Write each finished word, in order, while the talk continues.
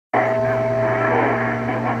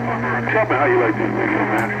tell me how you like this video,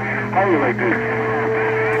 man. How you like this?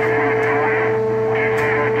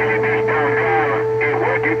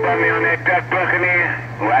 You put me on that duck buccaneer?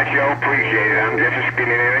 Well, I sure appreciate it. I'm just a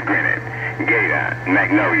spinning and a grinning. Gator,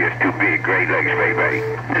 Magnolia's too big, Great Lakes, baby.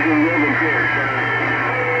 This is really good, son.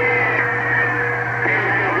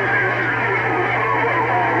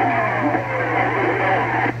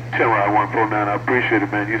 Samurai 149, I appreciate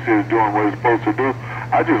it, man. You said it's doing what it's supposed to do.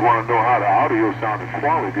 I just want to know how the audio sounded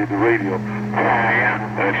quality did the radio. Yeah,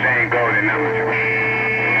 the same golden numbers.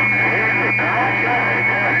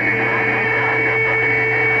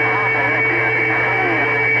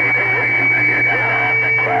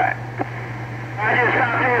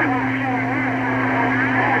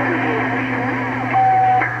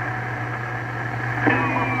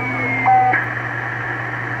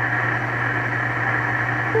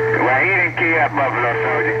 Well, he didn't key up Buffalo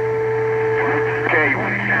Soldier. Tell you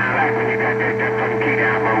what it sounded like when you got that fucking key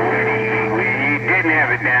down, but when he didn't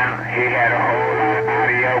have it down, he had a whole lot of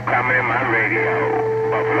audio coming in my radio.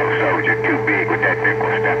 Buffalo Soldier, too big with that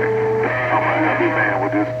nickel stepping. I'm a heavy man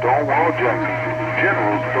with this Stonewall Jackson,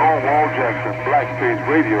 General Stonewall Jackson Blackface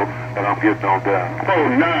radio that I'm getting on down.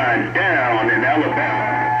 49 down in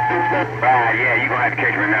Alabama. Yeah, you're going to have to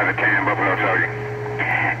catch him another time, Buffalo Soldier.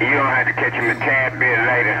 You're going to have to catch him a tad bit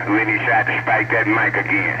later when he tried to spike that mic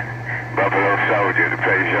again. Buffalo Soldier, the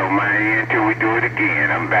pressure's on my end till we do it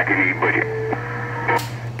again. I'm back in the butcher.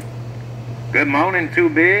 Good morning, Too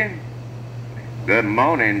Big. Good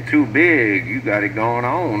morning, Too Big. You got it going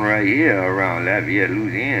on right here around Lafayette,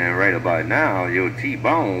 Louisiana. Right about now, your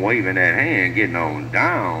T-Bone waving that hand, getting on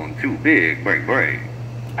down. Too Big, break.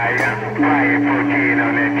 I am quiet for kid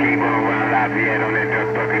on that T-Bone around Lafayette on that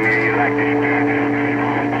duck buccaneer. You like to stand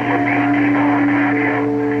T-Bone radio.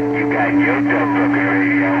 You got your duck bucking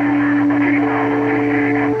radio.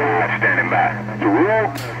 T-Bone standing by. The rule?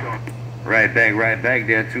 Right back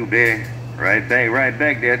there, Too Big. Right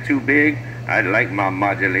back there, Too Big. I'd like my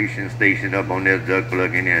modulation station up on this duck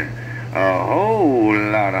plugging in. A whole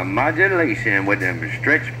lot of modulation with them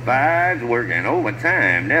stretch fives working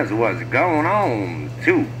overtime. That's what's going on.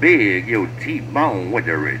 Too Big, your T-Bone with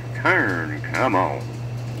the return. Come on.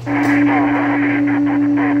 Back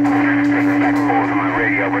and forth on my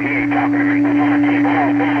radio, but he ain't talking to me.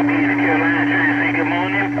 T-Bone, East Carolina, trying to say good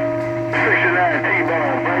morning. 69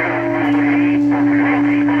 T-Bone,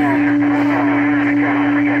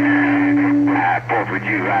 Fourth of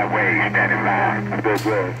July way standing by. That's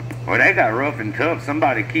right. Well, they got rough and tough.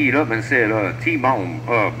 Somebody keyed up and said, T-Bone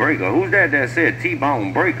breaker. Who's that said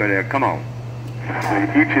T-Bone breaker there? Come on.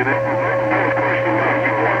 Each and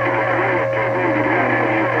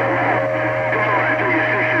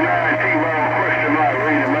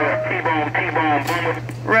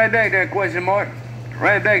Right back there, question mark.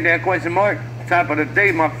 Right back there, question mark. Top of the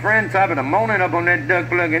day, my friend. Top of the morning up on that duck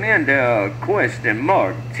plugging in there. Question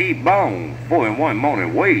mark. T-Bone. 4-in-1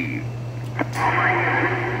 morning wave.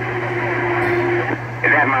 Is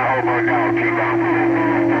that my hobo dog, T-Bone?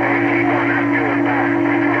 T-Bone, I'm doing fine.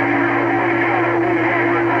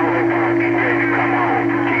 Get ready to come on.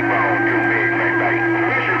 T-Bone, too big, baby.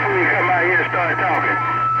 Listen before you come out here and start talking.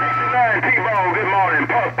 69 T-Bone, good morning.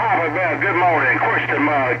 Papa Bell, good morning. Question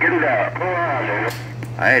mark, get it up.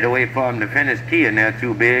 I had to wait for him to finish keying there,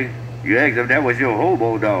 Too Big. You asked if that was your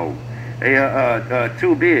hobo dog. Hey,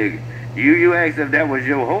 Too Big. You asked if that was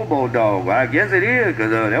your hobo dog. Well, I guess it is,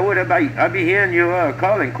 because that would I'd be hearing you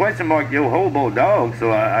calling question mark your hobo dog.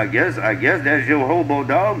 So I guess that's your hobo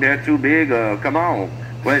dog there, Too Big. Come on.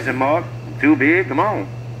 Question mark. Too Big, come on.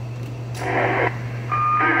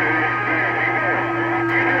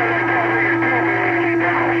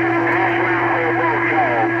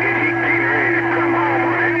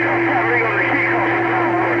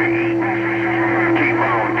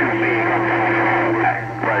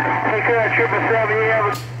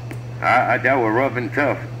 That was rough and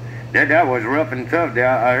tough. That was rough and tough there.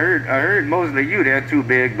 I heard mostly you there, Too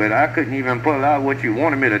Big, but I couldn't even pull out what you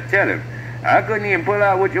wanted me to tell him. I couldn't even pull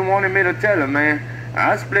out what you wanted me to tell him, man.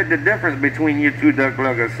 I split the difference between you two duck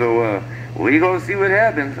pluggers, so we gonna see what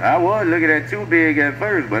happens. I was looking at Too Big at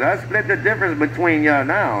first, but I split the difference between y'all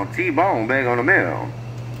now. T-Bone back on the mill.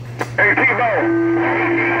 Hey, T-Bone.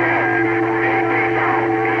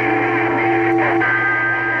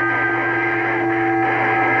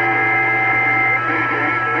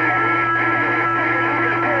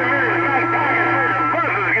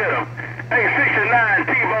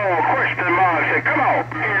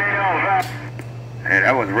 And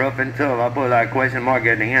that was rough and tough. I put like question mark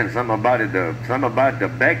at the end. Something about the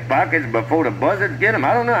back pockets before the buzzards get them.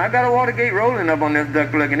 I don't know. I got a Watergate rolling up on this duck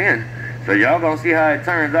plugging in. So y'all gonna see how it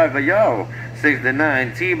turns out for y'all.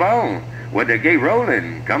 69 T-Bone with the gate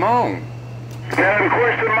rolling. Come on. Tell him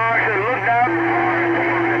question marks and look down.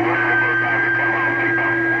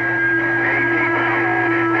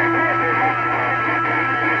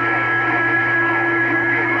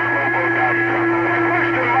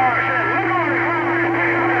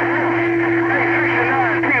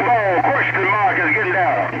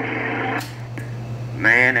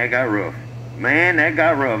 Man, that got rough. Man, that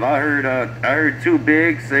got rough. I heard Too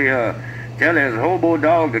Big say, tell his hobo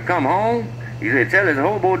dog to come home. He said, tell his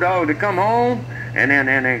hobo dog to come home. And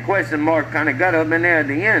then question mark kind of got up in there at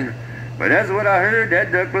the end. But that's what I heard,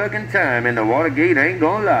 that duck looking time. And the Watergate ain't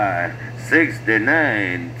gonna lie.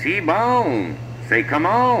 69 T-Bone. Say, come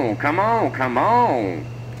on, come on, come on.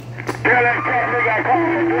 Tell that cat nigga I call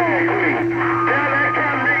him drag queen. Tell that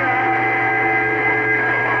cat nigga.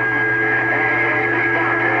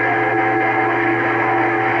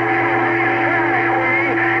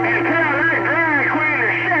 And tell that drag queen to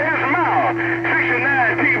shut his mouth.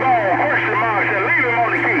 69 T-Bone, question marks, and leave him on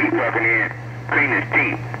the key. Fucking in, clean his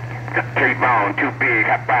teeth. T-Bone, Too Big,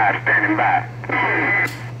 high five, standing by.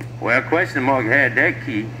 Well, question mark had that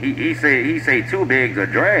key. He say Too Big's a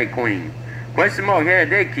drag queen. Question mark had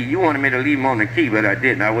that key. You wanted me to leave him on the key, but I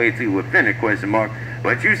didn't. I waited till you were finished, question mark.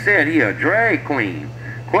 But you said he a drag queen.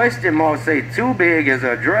 Question mark say Too Big is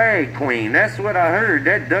a drag queen. That's what I heard.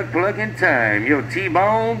 That duck plucking time. Yo,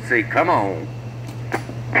 T-Bone, say come on.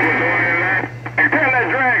 And tell that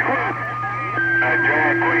drag queen. A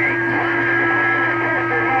drag queen.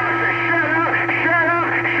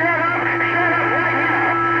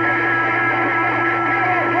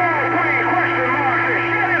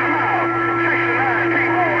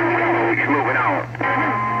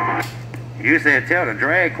 You said tell the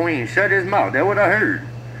drag queen shut his mouth. That's what I heard.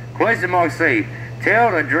 Question mark say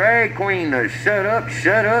tell the drag queen to shut up,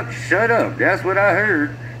 shut up, shut up. That's what I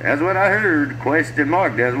heard. That's what I heard. Question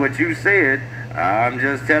mark. That's what you said. I'm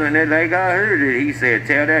just telling it like I heard it. He said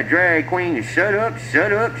tell that drag queen shut up,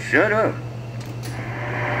 shut up, shut up.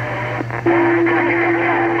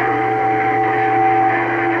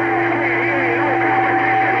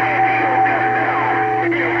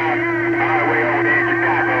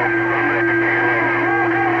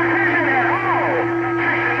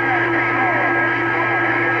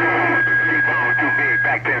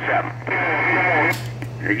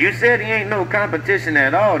 You said he ain't no competition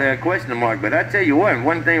at all, that question mark, but I tell you what,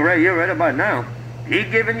 one thing right here, right about now, he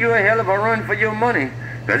giving you a hell of a run for your money,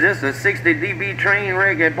 because it's a 60 dB train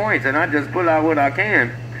wreck at points, and I just pull out what I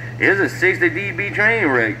can. It's a 60 dB train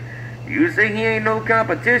wreck. You say he ain't no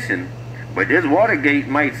competition, but this Watergate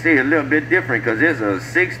might say a little bit different, because it's a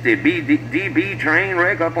 60 dB train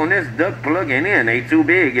wreck up on this duck plugging in. Ain't too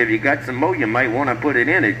big. If you got some more, you might want to put it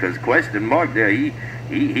in it, because question mark there, he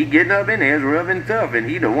getting up in there, it's rough and tough, and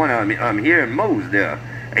he the one I'm hearing most there.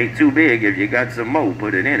 Ain't too big. If you got some more,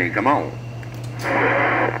 put it in it. Come on. Well,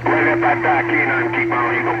 if I die, can't keep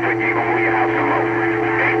on. You gonna move your house some more.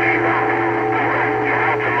 Hey, keep on. Your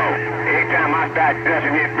house some more. Every time I start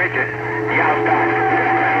dusting this bitches, y'all start.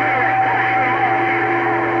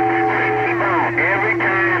 Keep on. Every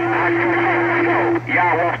time I do something,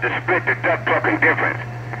 y'all wants to split the duck fucking difference.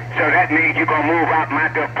 So that means you're going to move out my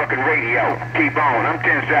duck fucking radio. Keep on. I'm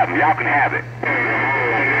 10-7. Y'all can have it.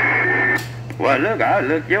 Well, look, I'll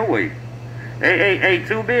look your way. Hey,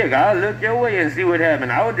 Too Big, I'll look your way and see what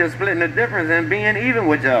happened. I was just splitting the difference and being even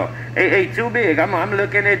with y'all. Hey, Too Big, I'm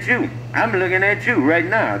looking at you. I'm looking at you right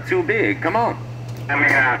now. Too Big, come on. I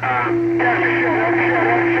mean, I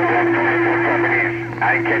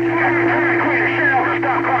ain't catching that. Drag queen to shut up and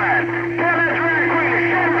stop crying. Tell that drag queen to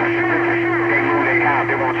shut up. They move their house.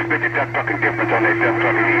 They won't split the duck fucking difference on their duck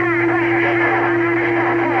fucking ear.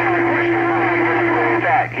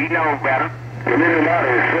 He knows better.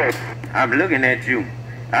 I'm looking at you.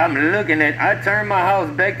 I turned my house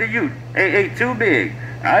back to you. Hey, Too Big.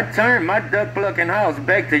 I turned my duck plucking house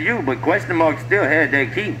back to you, but question mark still had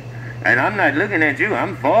that key. And I'm not looking at you.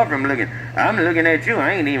 I'm far from looking. I'm looking at you.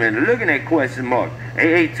 I ain't even looking at question mark.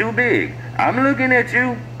 Hey, Too Big. I'm looking at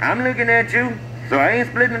you. I'm looking at you. So I ain't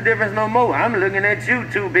splitting the difference no more. I'm looking at you,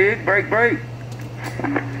 Too Big. Break. Tell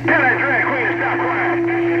that drag queen to stop crying.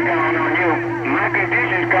 It's going on you. My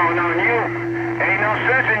condition's going on you. Ain't no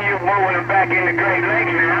sense in you moving them back in the Great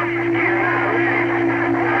Lakes now.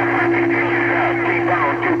 Keep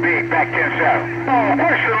on, Too Big, back to yourself. Oh,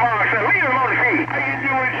 question mark, so leave him on the feet. How you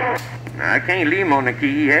doing, sir? I can't leave him on the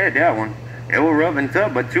key. He had that one. It was rough and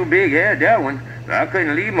tough, but Too Big had that one. So I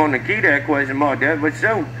couldn't leave him on the key, that question mark. That was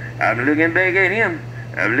so. I'm looking back at him.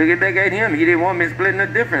 He didn't want me splitting the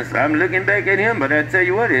difference. I'm looking back at him, but I tell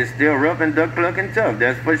you what, it's still rough and duck plucking tough.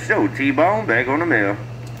 That's for sure. T-Bone back on the mail.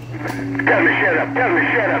 Tell me shut up, tell me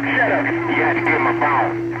shut up, shut up. You have to give him a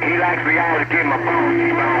bone. He likes for y'all to give him a bone,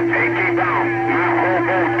 T-Bone. Hey, T-Bone, my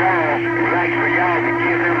hobo dog likes for y'all to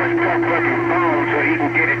give him a duck-bucking bone so he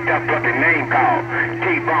can get his duck-bucking name called.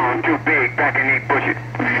 T-Bone too big back in these bushes.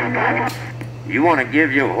 You want to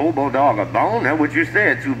give your hobo dog a bone? That's what you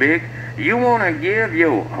said, Too Big. You want to give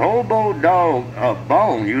your hobo dog a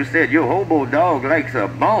bone? You said your hobo dog likes a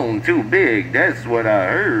bone too big. That's what I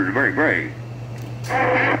heard. Very great.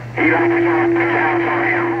 He likes for y'all to put your house on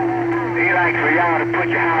him. He likes for y'all to put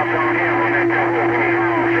your house on him on that duck-bucking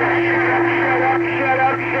bone. Shut up, shut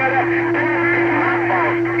up, shut up. My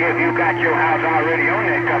boss, if you got your house already on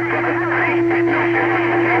that duck-bucker, I ain't spitting no shit.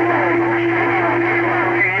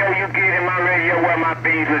 You get in my radio where my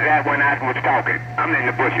beans was at when I was talking. I'm in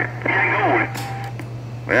the bushes.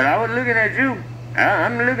 Well, I was looking at you.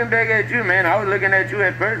 I'm looking back at you, man. I was looking at you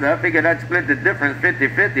at first. I figured I'd split the difference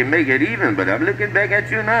 50-50, make it even. But I'm looking back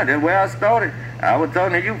at you now. That's where I started. I was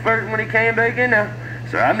talking to you first when he came back in there.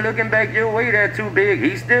 So I'm looking back your way there, Too Big.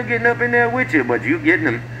 He's still getting up in there with you, but you getting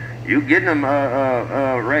him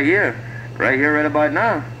right here right about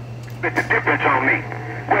now. Put the difference on me.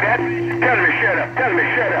 Well, that, tell him to shut up. Tell him to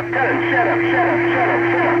shut up. Tell him to shut up. Shut up. Shut up.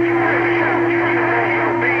 Shut up.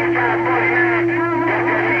 Your beans 549. Does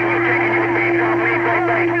that mean you taking your beans off me,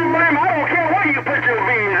 baby? Ma'am, I don't care where you put your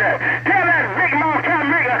beans at. Tell that big mouth time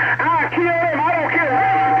nigga I'll kill him. I don't care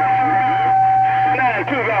where you put your beans. 9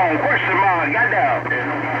 too long. Question mark. Got down.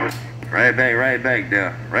 Right back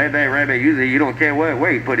there. Right back. You say you don't care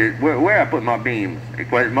where you put it. Where I put my beams.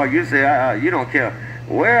 Question mark. You say you don't care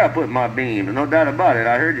where I put my beams. No doubt about it.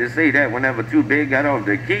 I heard you say that whenever Too Big got off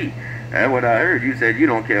the key. That's what I heard. You said you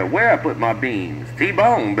don't care where I put my beams.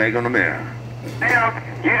 T-Bone back on the mail.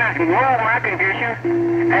 You just know my conditions.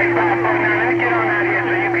 Hey, 549, let's get on out here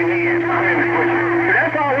so you can hear. I'm in the bushes.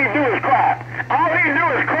 That's all he do is cry. All he do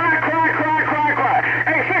is cry.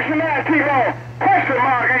 Hey, 69 T-Bone. Question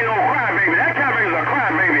mark ain't no crybaby. That crybaby's a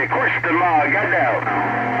crybaby. Question mark. Got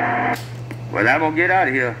down. Well, I'm going to get out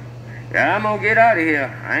of here. I'm going to get out of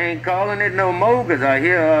here. I ain't calling it no more because I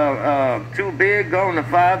hear Too Big going to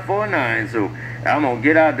 549. So I'm going to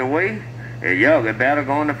get out the way. And y'all get better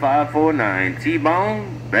going to 549.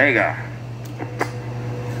 T-Bone, Vega.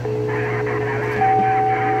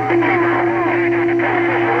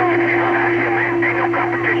 Ain't no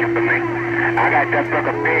competition for me. I got that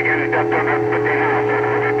sucker big and that sucker with the house.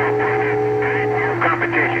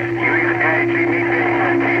 Competition. You either actually me big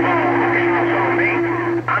or T-Bone on me.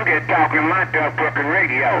 I'm just talking my duck-bucking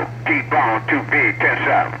radio. T-Bone, Too Big,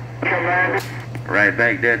 10-7. Commander. Right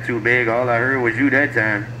back there, Too Big. All I heard was you that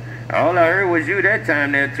time. All I heard was you that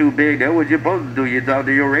time there, Too Big. That's what you're supposed to do. You talk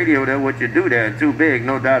to your radio, that's what you do there, Too Big,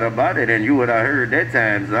 no doubt about it. And you what I heard that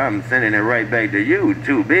time, so I'm sending it right back to you,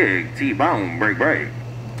 Too Big, T-Bone, break. Cat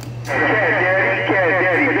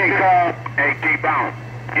Daddy, Big Carl. Hey, T-Bone,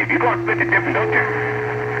 if you're going to split the difference, don't you?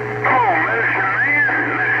 Come on, listen,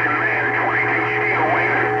 man, 22 steel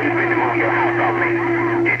wings. You finna move your house off me.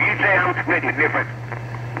 If you say I'm splitting the difference,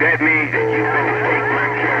 that means that you finna take my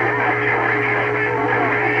carrier out your radio.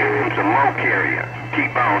 Some more carrier.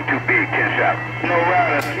 T-Bone, Too Big, 10-7. No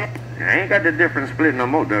rider. I ain't got the difference split no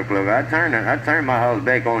more, Duck Plug. I turned my house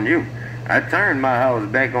back on you.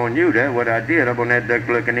 That's what I did up on that duck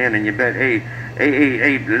looking in, and you bet, hey,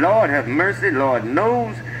 Lord have mercy, Lord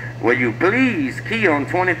knows. Will you please key on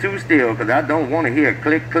 22 still, because I don't want to hear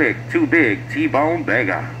click, Too Big, T-Bone,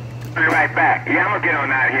 Vega. Be right back. Yeah, I'm gonna get on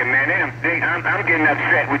out of here, man. I'm getting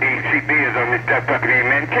upset with these CBs on this duck bucket here,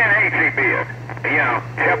 man. 10 8 CBs. You know,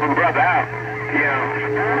 helping brother out. You know, he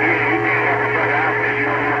did help a brother out. You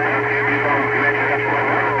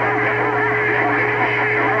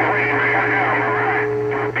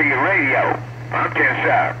know, to your radio. I'm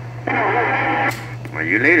 10-7. Well,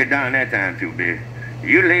 you laid it down that time, Too Big.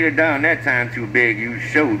 You laid it down that time, Too Big. You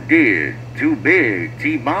sure did. Too Big.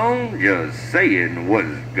 T-Bone just saying what's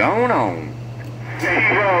going on. T-Bone, he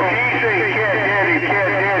say Cat Daddy,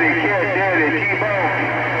 T-Bone,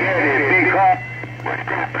 Daddy, Big Hop. What's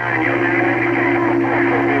that behind your name in the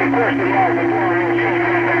game? First of all, I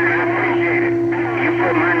appreciate it. You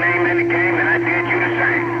put my name in the game, and I did you the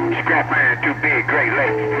same. Scrap iron, Too Big, Great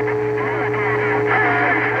Lakes.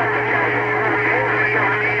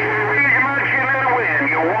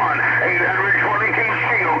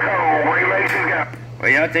 Well,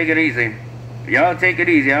 y'all take it easy.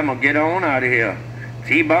 I'm going to get on out of here.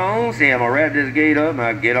 T-Bone, say I'm going to wrap this gate up and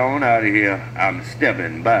I'll get on out of here. I'm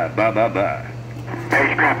stepping. Bye.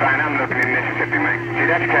 Hey, Scrap Iron, I'm looking in Mississippi, man. See,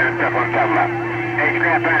 that's the kind of stuff I'm talking about. Hey,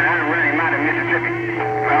 Scrap Iron, I'm running out of Mississippi.